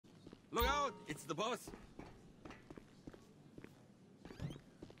Look out! It's the boss!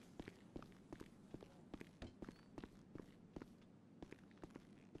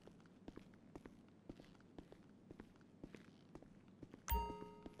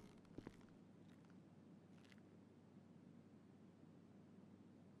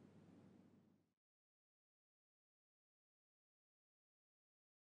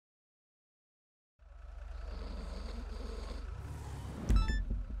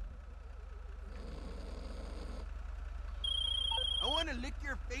 I want to lick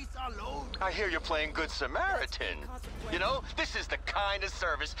your face all over. I hear you're playing Good Samaritan. You know, this is the kind of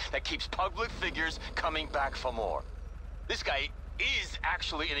service that keeps public figures coming back for more. This guy is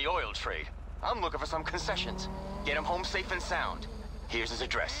actually in the oil trade. I'm looking for some concessions. Get him home safe and sound. Here's his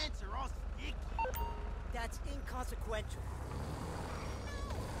address. Pants are all sticky. That's inconsequential.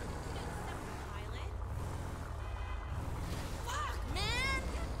 Fuck, man!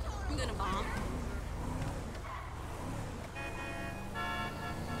 I'm gonna bomb.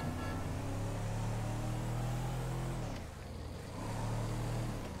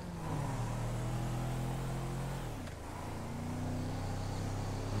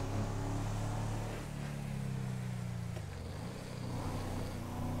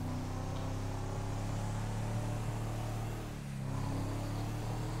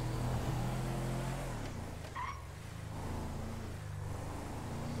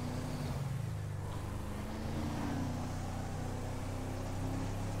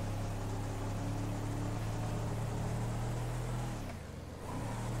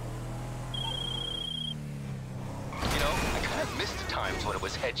 Missed the times when it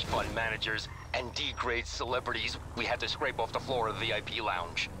was hedge fund managers and D-grade celebrities we had to scrape off the floor of the VIP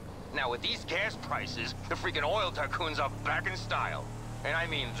lounge. Now with these gas prices, the freaking oil tycoons are back in style. And I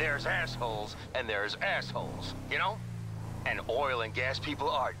mean, there's assholes and there's assholes, you know? And oil and gas people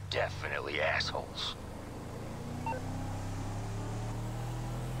are definitely assholes.